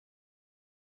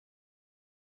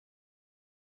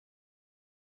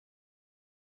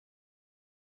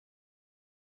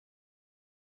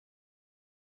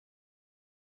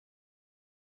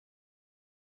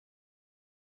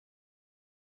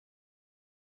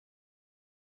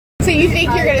you think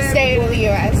you're going to stay in the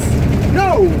U.S.?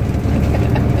 No.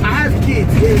 I have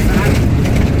kids. Yes, I have to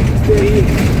stay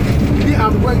here. Me,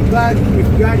 I'm going back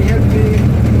if God help me,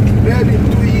 maybe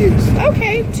in 2 years.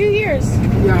 Okay, 2 years.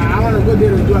 Yeah, I want to go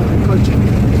there and do agriculture.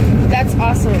 That's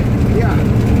awesome. Yeah.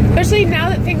 Especially now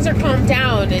that things are calmed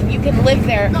down and you can live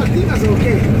there. No, things are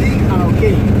okay. Things are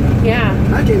okay. Yeah.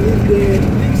 I can live there.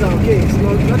 Things are okay. It's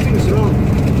not, nothing is wrong.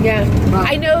 Yeah. But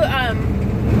I know,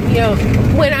 you know,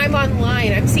 when I'm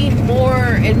online, I'm seeing more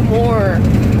and more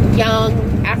young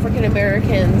African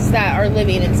Americans that are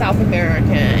living in South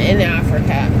America, in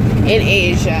Africa, in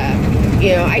Asia.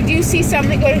 You know, I do see some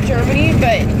that go to Germany,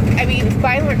 but I mean,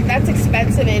 by and large, that's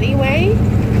expensive anyway,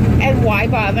 and why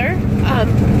bother?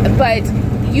 But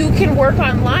you can work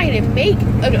online and make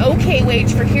an okay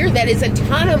wage for here that is a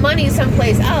ton of money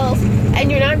someplace else, and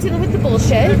you're not dealing with the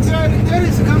bullshit. There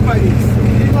is companies.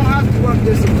 You don't have to work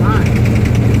this online.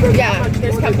 Yeah,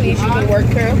 there's companies you can work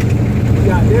through.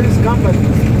 Yeah, there is companies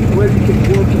where you can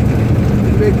work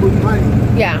and make good money.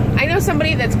 Yeah, I know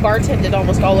somebody that's bartended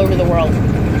almost all over the world.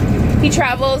 He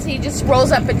travels, he just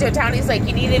rolls up into a town, he's like,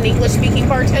 you need an English-speaking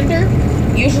bartender?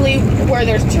 Usually where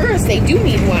there's tourists, they do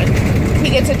need one. He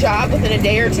gets a job within a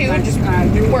day or two and just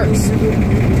works. You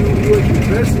work in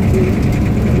university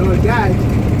and all that.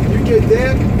 You get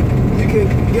there, you can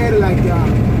get like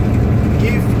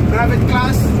give private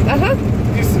class.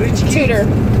 This rich kid. Tutor.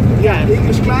 Yeah.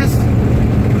 English class.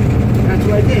 That's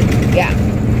right there. Yeah.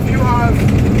 If you have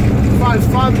five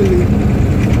family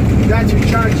that you're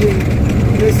charging,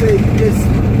 let's say it's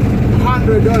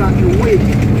 $100 a week,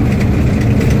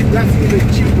 that's even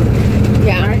cheaper.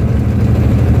 Yeah. Right?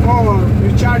 Or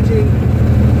you're charging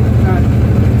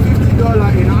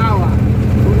 $50 an hour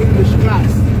for English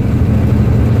class.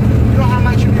 You know how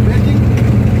much you'll be making?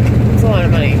 It's a lot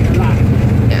of money. A lot.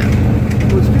 Yeah.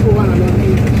 Because people want to learn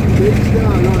English. They just don't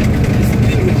want to learn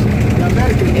English. The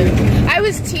American English. I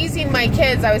was teasing my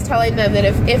kids. I was telling them that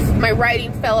if my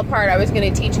writing fell apart, I was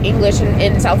going to teach English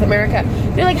in South America.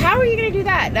 They're like, how are you going to do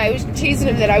that? And I was teasing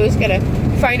them that I was going to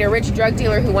find a rich drug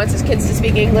dealer who wants his kids to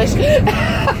speak English.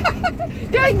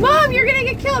 They're like, Mom, you're going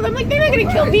to get killed. I'm like, they're not going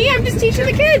to kill me. I'm just teaching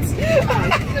the kids.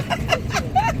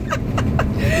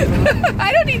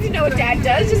 I don't need to know what Dad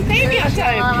does. Just pay me on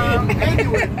time.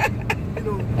 Anyway, you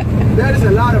know, there is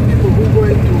a lot of people who go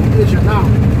into Asia now.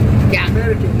 Yeah.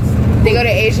 Americans. They go to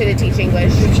Asia to teach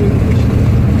English. Teach English.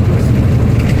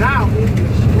 Now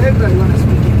English. Everybody wants to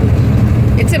speak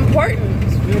English. It's important.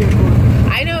 It's very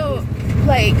important. I know,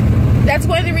 like, that's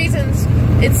one of the reasons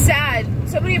it's sad.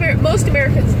 Most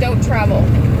Americans don't travel.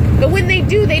 But when they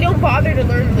do, they don't bother to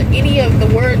learn any of the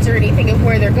words or anything of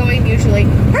where they're going usually.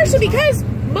 Partially because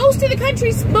most of the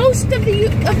countries, most of the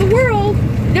world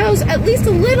knows at least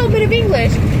a little bit of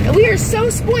English. And we are so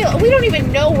spoiled. We don't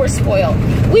even know we're spoiled.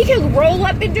 We can roll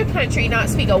up into a country, not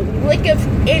speak a lick of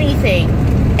anything,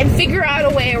 and figure out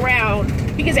a way around.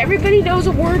 Because everybody knows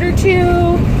a word or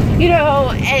two, you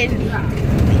know, and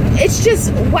it's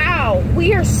just, wow,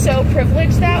 we are so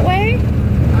privileged that way.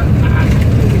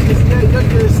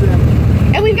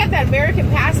 And we've got that American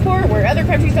passport where other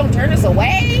countries don't turn us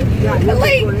away.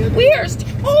 Like, we are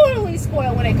totally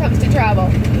spoiled when it comes to travel.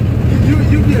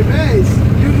 You'd be amazed.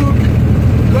 You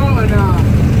go and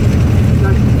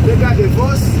like they got the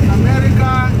voice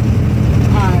America,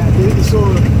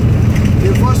 so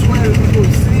the voice where people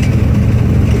sing,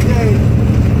 and then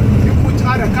you put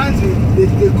other country, they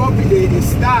copy the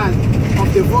style of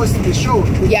the voice in the show.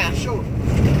 Show.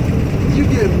 You'd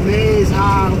be amazed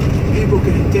how people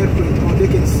can interpret or they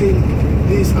can sing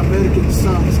these American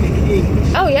songs in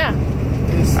English. Oh yeah.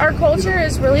 Our culture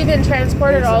has really been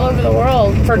transported all over the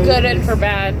world, for good and for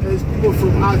bad. There's people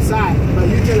from outside, but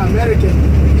you tell American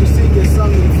to sing a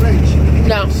song in French.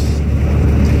 No.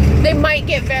 They might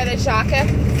get Vers de Jacques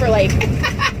for like...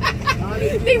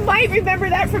 They might remember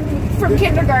that from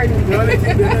kindergarten. The only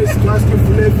thing they know is class to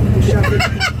flip,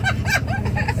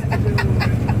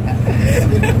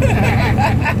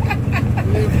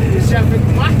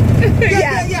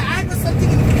 Yeah, I know something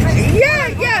in French.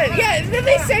 Yeah. Then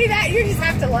they say that, you just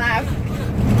have to laugh.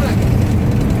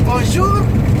 Bonjour.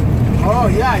 Oh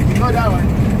yeah, you know that one.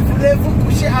 Voulez-vous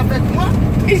coucher avec moi?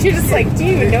 And you're just like, do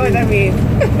you even know what that means?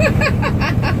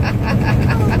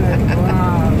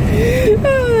 Wow.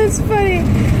 Oh, that's funny.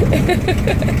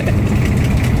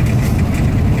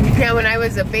 Now, when I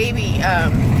was a baby,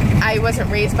 I wasn't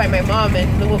raised by my mom,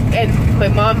 and my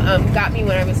mom got me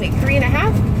when I was like 3 and a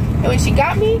half. And when she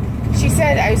got me, she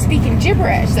said I was speaking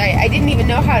gibberish. I didn't even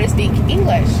know how to speak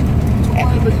English.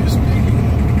 What were you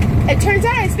speaking? It turns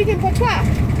out I speak in patois.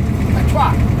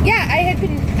 Patois? Yeah, I had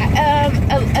been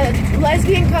a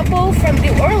lesbian couple from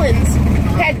New Orleans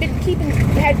had been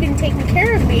taking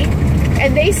care of me,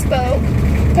 and they spoke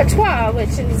patois,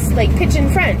 which is like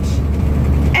Pidgin French.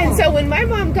 And so when my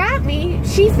mom got me,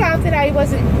 she thought that I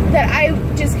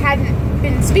just hadn't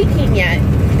been speaking yet.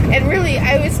 And really,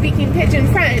 I was speaking Pidgin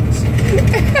French.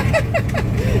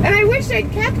 And I wish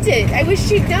I'd kept it. I wish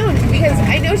she'd known, because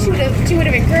I know she would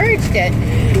have encouraged it.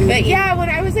 But yeah, when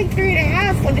I was like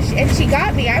 3.5, and she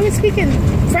got me, I was speaking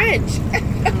French.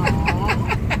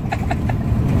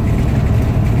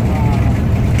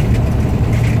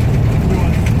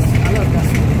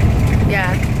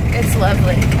 Yeah, it's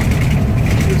lovely.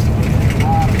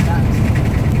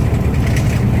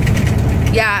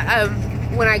 Yeah,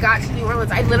 when I got to New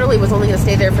Orleans, I literally was only going to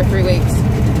stay there for 3 weeks.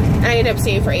 And I ended up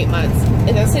staying for 8 months.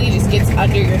 And that city just gets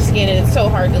under your skin, and it's so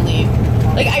hard to leave.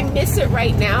 Like, I miss it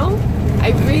right now.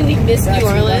 I really miss New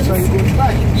Orleans.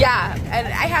 Yeah, and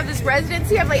I have this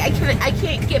residency. I'm like, I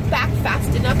can't get back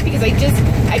fast enough, because I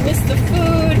miss the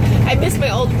food. I miss my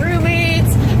old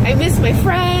roommates. I miss my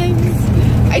friends.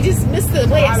 I just miss the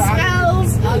way it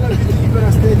smells. How long are you going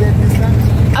to stay there this time?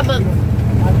 A month.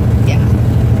 Yeah.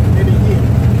 Maybe a year.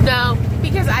 No,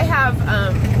 because I have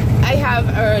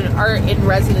an art in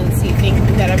residency thing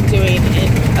that I'm doing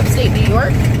in upstate New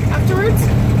York afterwards.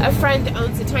 A friend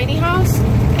owns a tiny house,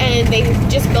 and they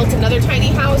just built another tiny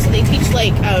house, and they teach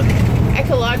like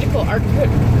ecological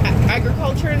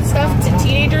agriculture and stuff to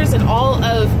teenagers, and all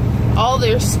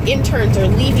their interns are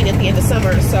leaving at the end of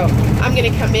summer. So I'm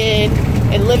gonna come in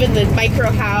and live in the micro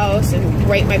house and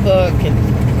write my book and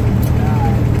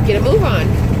get a move on.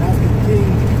 That's the thing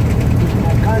with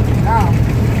my country now.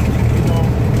 You know,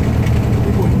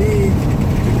 people need to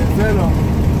develop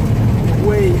the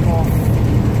way of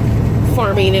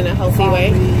farming in a healthy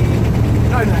way.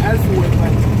 Not in a healthy way,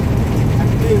 but I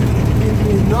think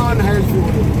in a non-healthy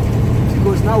way.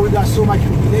 Because now we got so much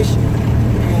population,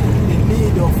 and the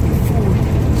need of the food,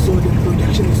 so the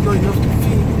production is not enough to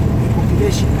feed the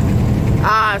population.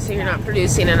 Ah, so you're not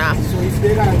producing enough. So if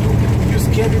they gotta use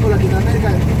chemical like in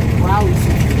America, wow,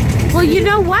 it's well, you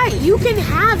know what? You can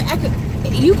have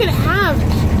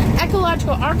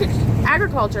ecological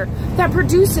agriculture that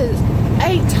produces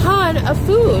a ton of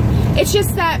food. It's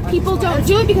just that people don't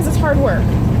do it because it's hard work.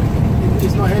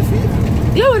 It's not healthy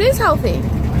either. No, it is healthy.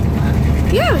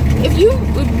 Yeah, if you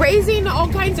raising all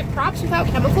kinds of crops without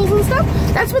chemicals and stuff,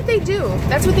 that's what they do.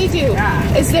 That's what they do.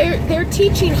 Yeah. Is they're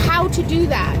teaching how to do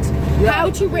that. Yeah. How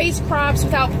to raise crops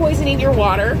without poisoning your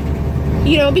water.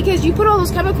 You know, because you put all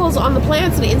those chemicals on the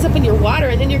plants and it ends up in your water,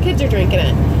 and then your kids are drinking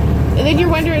it. And then you're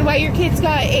wondering why your kid's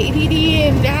got ADD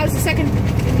and has a second,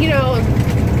 you know,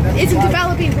 isn't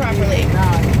developing properly.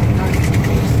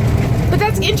 But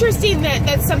that's interesting that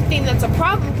that's something that's a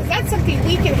problem, because that's something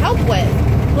we can help with.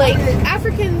 Like,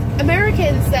 African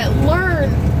Americans that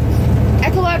learn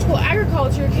ecological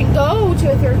agriculture can go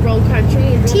to a third world country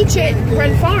and teach it and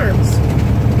run farms.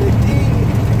 The thing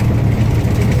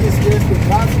is just the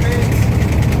government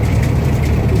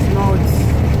is not...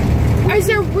 Is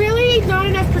there really not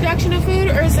enough production of food,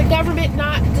 or is the government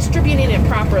not distributing it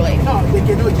properly? No, they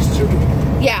cannot distribute.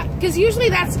 Yeah, because usually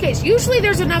that's the case. Usually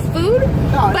there's enough food,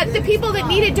 but the people that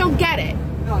need it don't get it.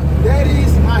 No, there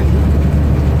is money.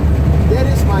 There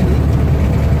is money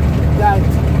that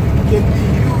can be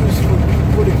used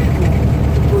for the people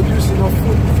to produce enough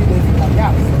food to feed everybody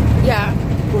else. Yeah.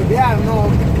 So there are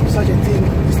no such a thing,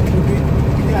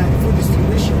 food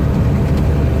distribution.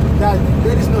 That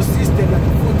there is no system that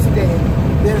the food's there.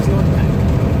 There is no that.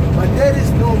 But there is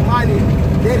no money.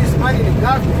 There is money in the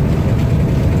government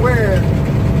where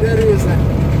there is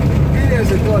billions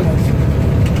of dollars,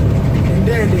 and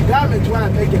then the government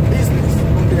want to make a business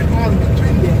on their own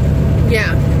between them.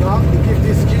 Yeah. You know, to give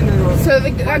this general. So the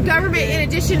government, in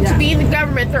addition to being the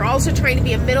government, they're also trying to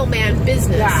be a middleman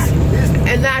business. Yeah, business.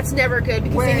 And that's never good,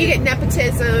 because then you get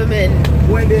nepotism and...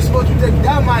 When they're supposed to take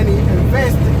that money and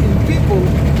invest in people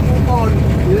who own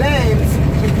lands,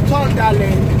 to turn that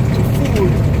land to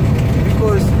food,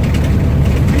 because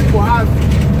people have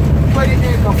 20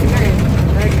 acres of land,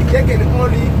 and they can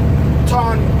only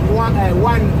turn one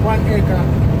acre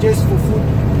just for food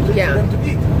for them to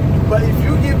eat. But if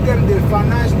you give them the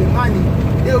finance, the money,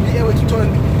 they'll be able to turn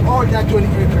all that 20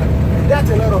 acres. And that's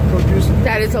a lot of produce.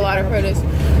 That is a lot of produce.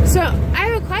 So I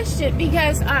have a question,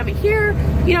 because here,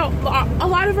 you know, a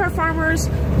lot of our farmers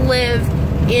live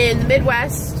in the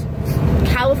Midwest,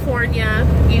 California,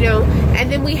 you know, and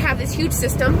then we have this huge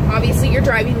system, obviously you're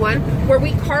driving one, where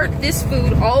we cart this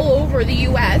food all over the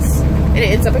U.S. and it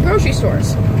ends up in grocery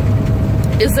stores.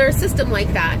 Is there a system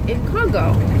like that in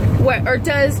Congo? Or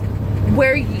does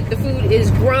where the food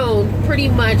is grown, pretty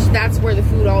much that's where the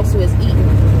food also is eaten?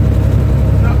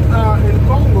 In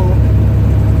Congo,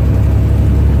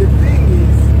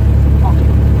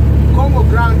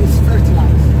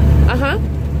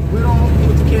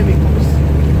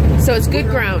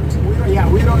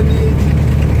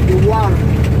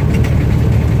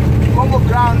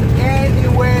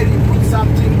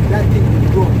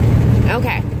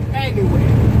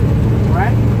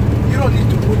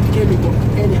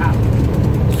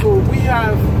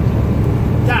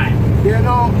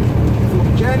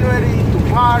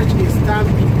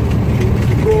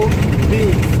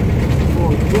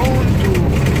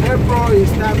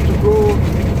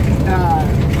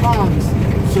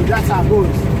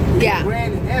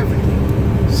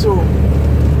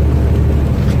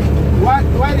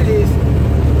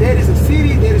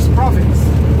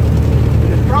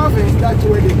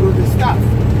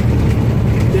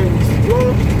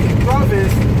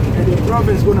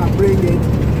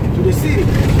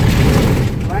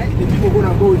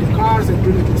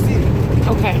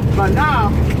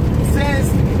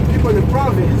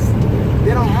 province,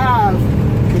 they don't have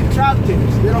the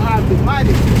tractors, they don't have the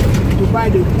money to buy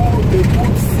the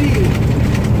good seed.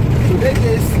 So they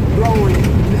just growing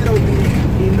little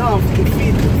bit enough to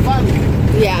feed the family.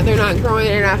 Yeah, they're not growing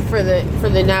enough for the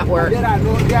network. They are not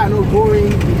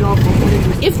growing enough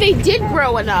for if they did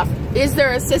grow enough, is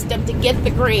there a system to get the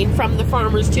grain from the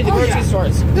farmers to the grocery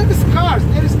stores? There is cars,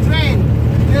 there is train,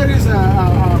 there is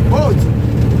a boat.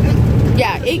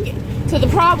 Yeah, so the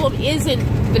problem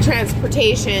isn't the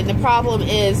transportation. The problem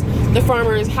is the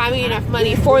farmers having enough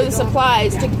money for the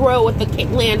supplies to grow what the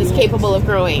land is capable of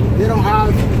growing. They don't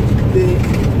have the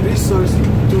resource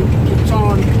to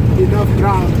turn enough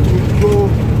ground to grow,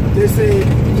 they say,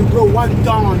 to grow 1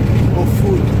 ton of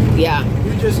food. Yeah.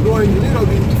 You're just growing a little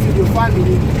bit to feed your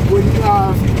family when you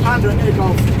have 100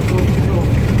 acres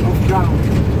of ground.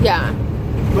 Yeah.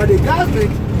 But the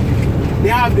government, they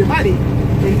have the money.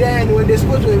 And then when they're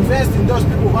supposed to invest in those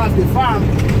people who have the farm,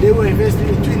 they will invest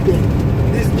in between them.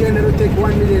 This general take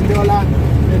 $1 million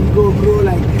and go grow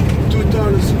like 2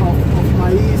 tons of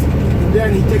maize. And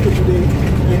then he take it to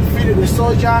and feed the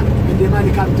soldier, and the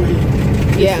money come to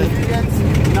him. Yeah. Civilians,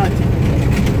 nothing.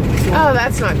 So oh,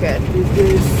 that's not good. It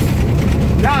is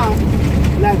now,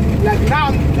 like now,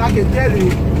 I can tell you,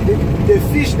 the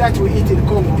fish that we eat in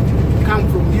Congo come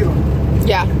from Europe.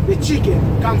 Yeah. The chicken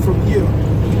come from Europe.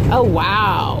 Oh,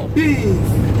 wow.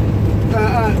 Beans.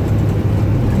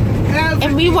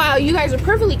 And meanwhile, you guys are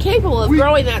perfectly capable of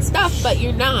growing that stuff, but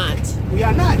you're not. We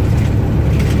are not.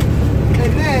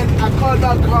 And then I called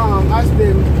back home, asked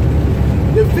them,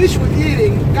 the fish we're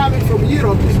eating coming from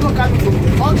Europe is not coming from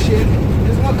the auction,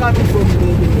 it's not coming from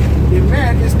the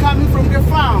men, it's coming from the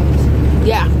farms.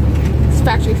 Yeah. It's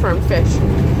factory farmed fish.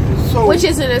 So, which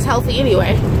isn't as healthy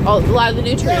anyway. A lot of the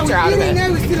nutrients are out of it.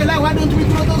 We're still alive. Why don't we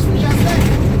grow those fish ourselves?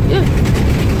 Yeah.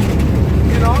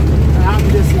 You know? I'm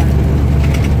just like,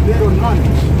 little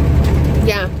knowledge.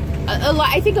 Yeah.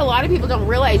 I think a lot of people don't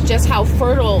realize just how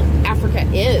fertile Africa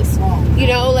is. Oh. You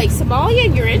know, like Somalia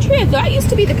and Eritrea, that used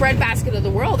to be the breadbasket of the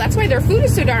world. That's why their food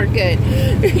is so darn good.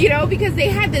 You know, because they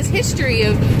had this history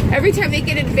of every time they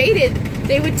get invaded,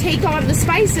 they would take on the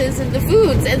spices and the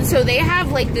foods. And so they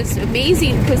have like this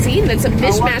amazing cuisine that's a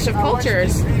mishmash of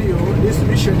cultures. I watched this video, this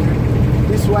missionary,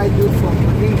 this white dude from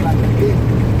England, I think.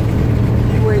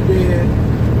 He went there in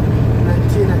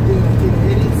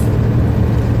 1980s.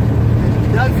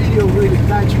 That video really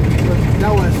touched me because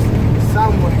that was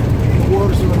somewhere in the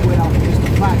war zone where I was used to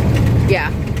fight.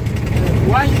 Yeah. And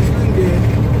while he's doing there,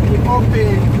 he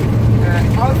opened an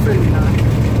orphanage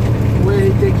where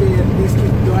he takes care of these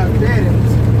kids who have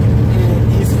parents,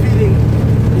 and he's feeding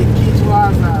the kids who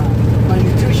have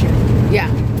malnutrition. Yeah.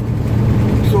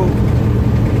 So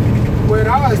when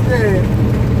I was there,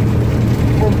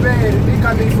 compared me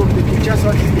coming from the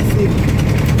Kinshasa in the city,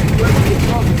 going to the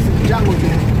province in the jungle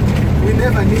there, we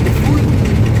never need food.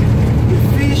 We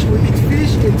fish, we eat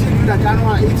fish until you like, I don't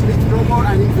want to eat meat no more.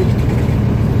 I need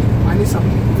vegetable. I need some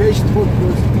vegetable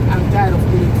because I'm tired of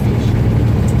eating fish.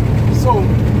 So,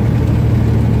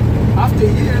 after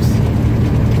years, a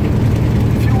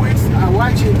few weeks, I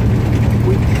watch it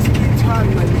with these kids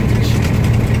having malnutrition.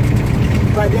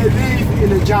 But they live in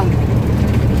the jungle.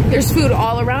 There's food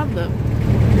all around them.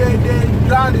 The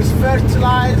ground is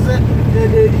fertilized,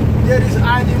 there is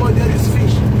animal, there is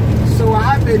fish. So what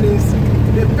happens is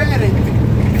the parent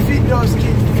feed those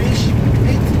kids fish,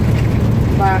 meat,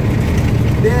 but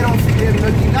they don't feed them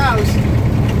nothing else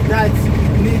that's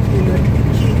need in the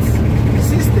kids'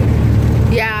 system.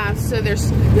 Yeah, so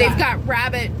they've got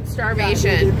rabbit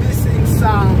starvation. They're missing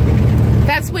some.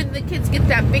 That's when the kids get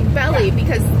that big belly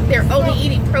because they're only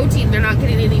eating protein. They're not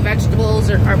getting any vegetables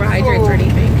or carbohydrates or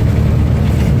anything.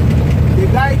 The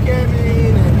guy came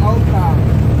in and built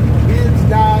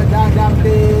that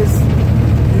place,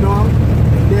 you know,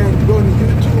 and then go on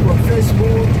YouTube or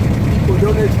Facebook, people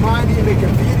donate money, make a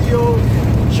video,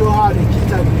 show how the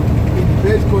kids are in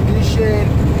bad condition,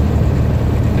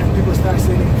 and people start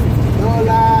sending $50,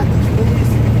 this.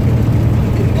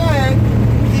 And then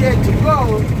he had to go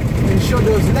and show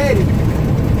those ladies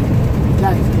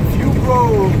that if you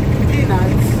grow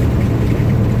peanuts,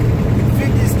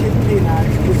 feed these kids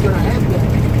peanuts, it's gonna help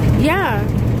them. Yeah.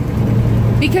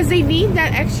 Because they need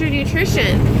that extra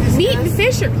nutrition. Meat and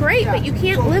fish are great, but you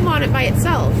can't live on it by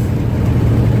itself.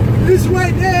 It's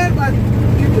right there, but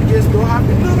people just don't have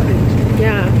the knowledge.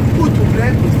 Yeah. Who to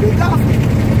blame is the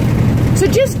government. So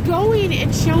just going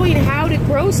and showing how to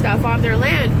grow stuff on their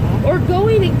land, or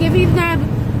going and giving them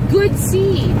good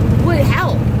seed would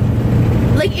help.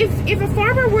 Like if a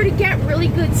farmer were to get really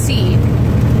good seed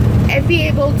and be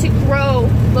able to grow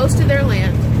most of their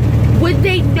land, would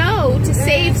they know to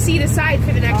save seed aside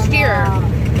for the next year? A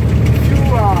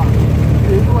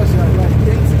it was like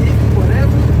Thanksgiving,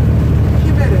 whatever. He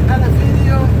made another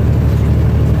video,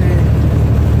 and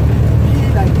he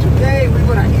like, today we're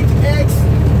gonna eat eggs.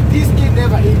 These kids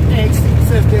never eat eggs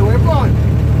since they were born.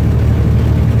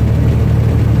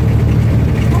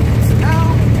 So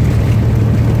now,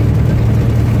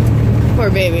 Poor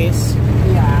babies.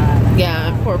 yeah,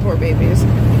 Yeah, poor babies. I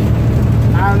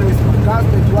don't know if my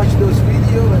government watch those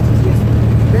videos, but it's just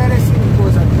embarrassing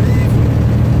because I believe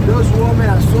those women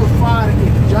are so far in the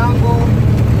jungle.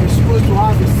 They're supposed to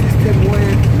have a system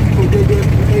where they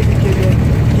educate them,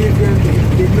 give them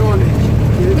the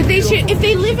knowledge. But they should, if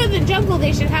they live in the jungle,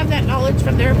 they should have that knowledge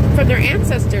from their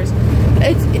ancestors.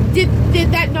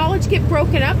 Did that knowledge get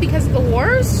broken up because of the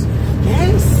wars?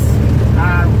 Yes,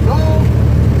 I don't know.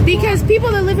 Because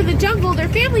people that live in the jungle, their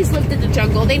families lived in the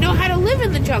jungle. They know how to live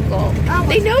in the jungle.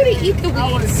 They know to eat the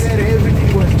I would weeds. say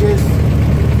everything was just.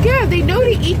 Yeah, they know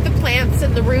to eat the plants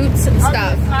and the roots and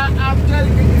stuff. I'm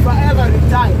telling you, if I ever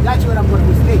retire, that's where I'm going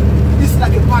to stay. This is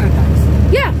like a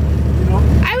paradise. Yeah. You know?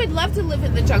 I would love to live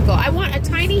in the jungle. I want a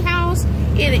tiny house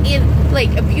in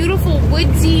like a beautiful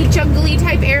woodsy, jungly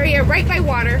type area right by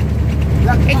water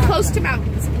and close to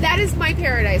mountains. That is my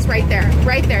paradise right there.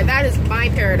 Right there. That is my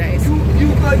paradise. You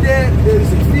go there, there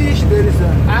is a fish, there is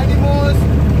animals,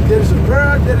 there is a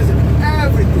bird, there is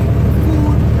everything.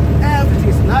 Food, everything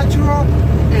is natural,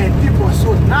 and people are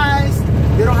so nice.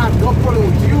 They don't have no problem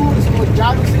with you. It's no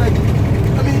jealousy. Like,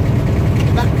 I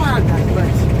mean, like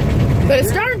paradise, But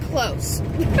it's darn close.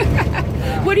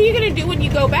 What are you going to do when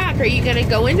you go back? Are you going to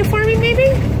go into farming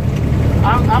maybe?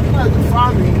 I'm going to do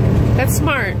farming. That's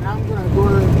smart. And I'm going to go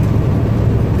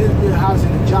build a house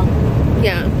in the jungle.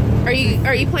 Yeah. Are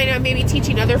you planning on maybe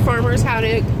teaching other farmers how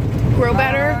to grow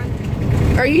better?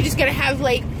 Or are you just going to have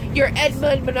like your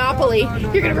Edmond monopoly? No,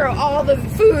 You're going to grow all the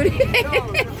food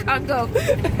in Congo.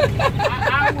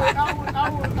 I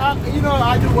you know,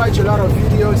 I do watch a lot of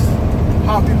videos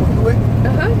how people do it.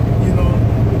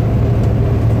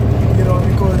 You know,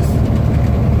 because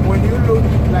when you look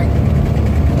like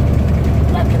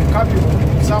in a couple,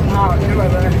 somehow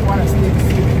everybody want to stay in the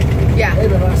city. Yeah.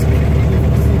 Everybody wants to stay in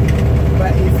the city.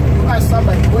 But if you ask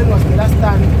somebody, when was the last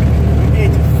time you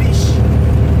ate fish?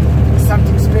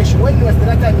 Something special. When was the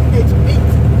last time you ate meat?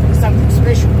 Something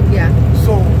special. Yeah.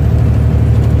 So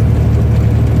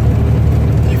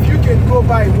if you can go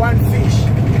buy one fish,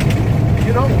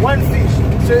 you know, one fish,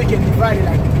 so you can divide it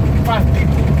like 5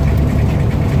 people.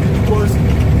 Because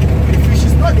the fish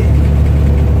is not there.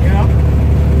 You know?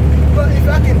 But if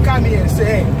I can come here and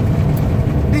say, hey,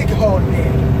 dig hole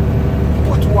there,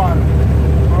 put water,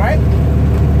 alright?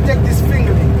 Take this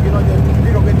fingerling, you know, the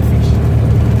little baby fish,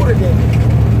 put it there.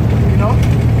 You know?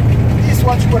 This is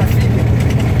what you're gonna feed them.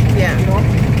 Yeah. You know?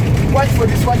 Watch for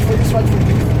this, watch for this, watch for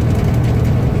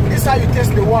this. This is how you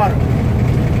test the water.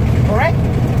 Alright?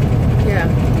 Yeah.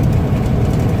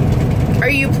 Are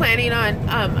you planning on,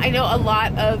 I know a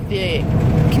lot of the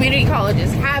community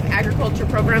colleges have agriculture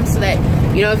programs so that,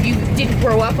 you know, if you didn't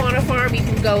grow up on a farm, you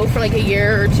can go for like a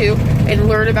year or two and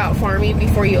learn about farming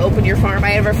before you open your farm.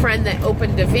 I have a friend that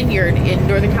opened a vineyard in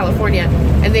Northern California,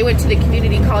 and they went to the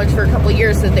community college for a couple of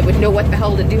years so that they would know what the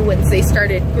hell to do once they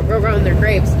started growing their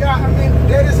grapes. Yeah, I mean,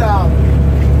 there is that.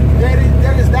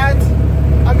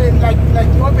 I mean, like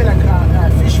you open a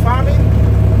fish farming,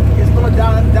 it's not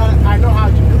that I know how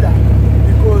to do that.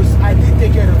 Because I did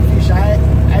take care of fish. I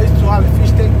used to have a fish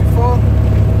tank before,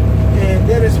 and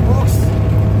there is books,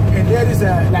 and there is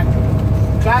like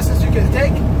classes you can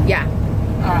take. Yeah.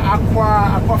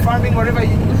 Aqua farming, whatever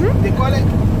they call it.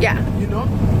 Yeah. You know,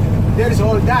 there is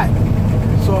all that.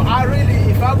 So I really,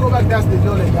 if I go back, that's the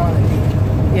knowledge I want to get.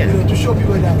 Yeah. You know, to show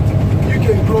people that you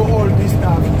can grow all this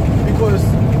stuff. Because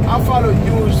I followed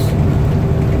news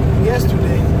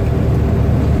yesterday.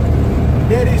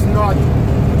 There is not.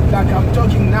 Like I'm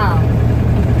talking now,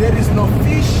 there is no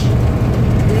fish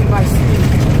in my city.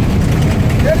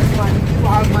 There is money, people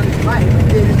have money to buy it, but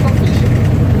there is no fish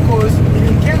because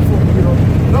it came from Europe.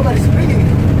 Nobody's bringing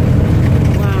it.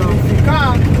 Wow. And if you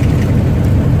come,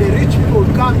 the rich people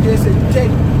come just and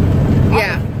take.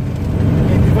 Yeah.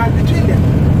 And divide between them.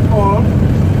 Or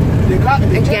the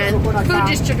Again, gonna food come,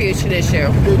 distribution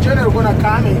issue. The general is going to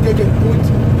come and take a food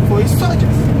for his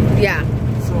soldiers. Yeah.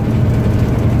 So.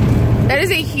 That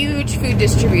is a huge food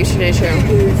distribution issue.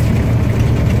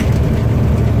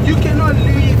 You cannot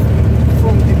live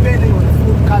from depending on the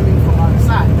food coming from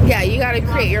outside. Yeah, you got to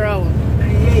create your own.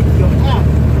 Create your own.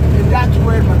 And that's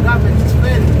where my government is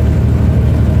failing.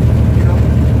 You know?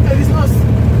 And it's not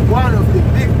one of the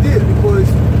big deals because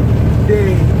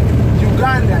the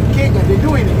Uganda, Kenya, they're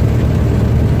doing it.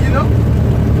 You know?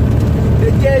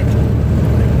 They take,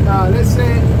 let's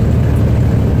say,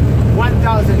 1,000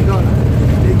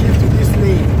 They give to this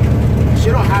lady. She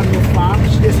don't have no farm.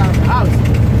 She just has a house.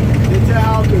 They tell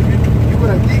her, okay, you're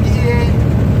gonna dig here.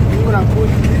 You're gonna put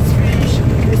this fish.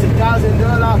 It's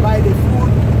 $1,000. Buy the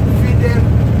food, feed them.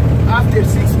 After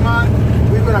 6 months,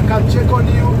 we're gonna come check on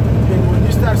you. Then when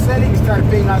you start selling, you start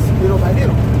paying us little by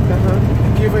little.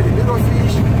 Give her the little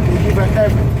fish. They give her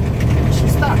everything. She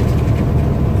starts.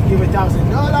 Give her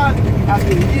 $1,000.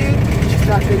 After a year, she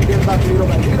starts paying them back little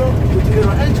by little with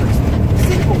little interest.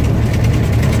 Simple.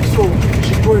 So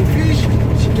she's growing fish,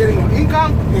 she's getting her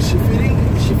income, and she's feeding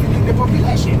the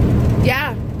population.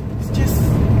 Yeah. It's just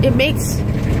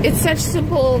it's such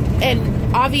simple and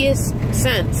obvious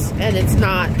sense, and it's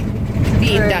not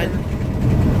being done.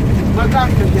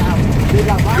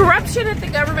 Corruption at the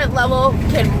government level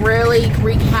can really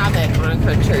wreak havoc on a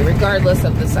country, regardless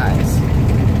of the size.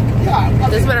 Yeah,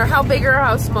 doesn't matter how big or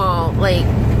how small. Like,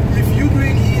 if you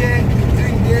doing here,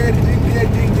 doing there,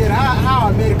 doing there, how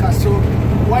America? So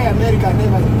why America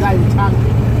never die with hunger?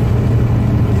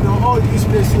 You know, all these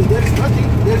places, there is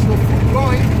nothing, there is no food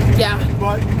growing. Yeah.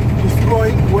 But it's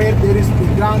growing where there is the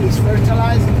ground is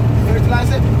fertilized,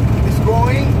 it's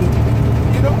growing,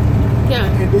 you know. Yeah.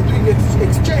 And they're doing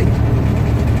exchange.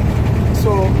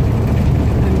 So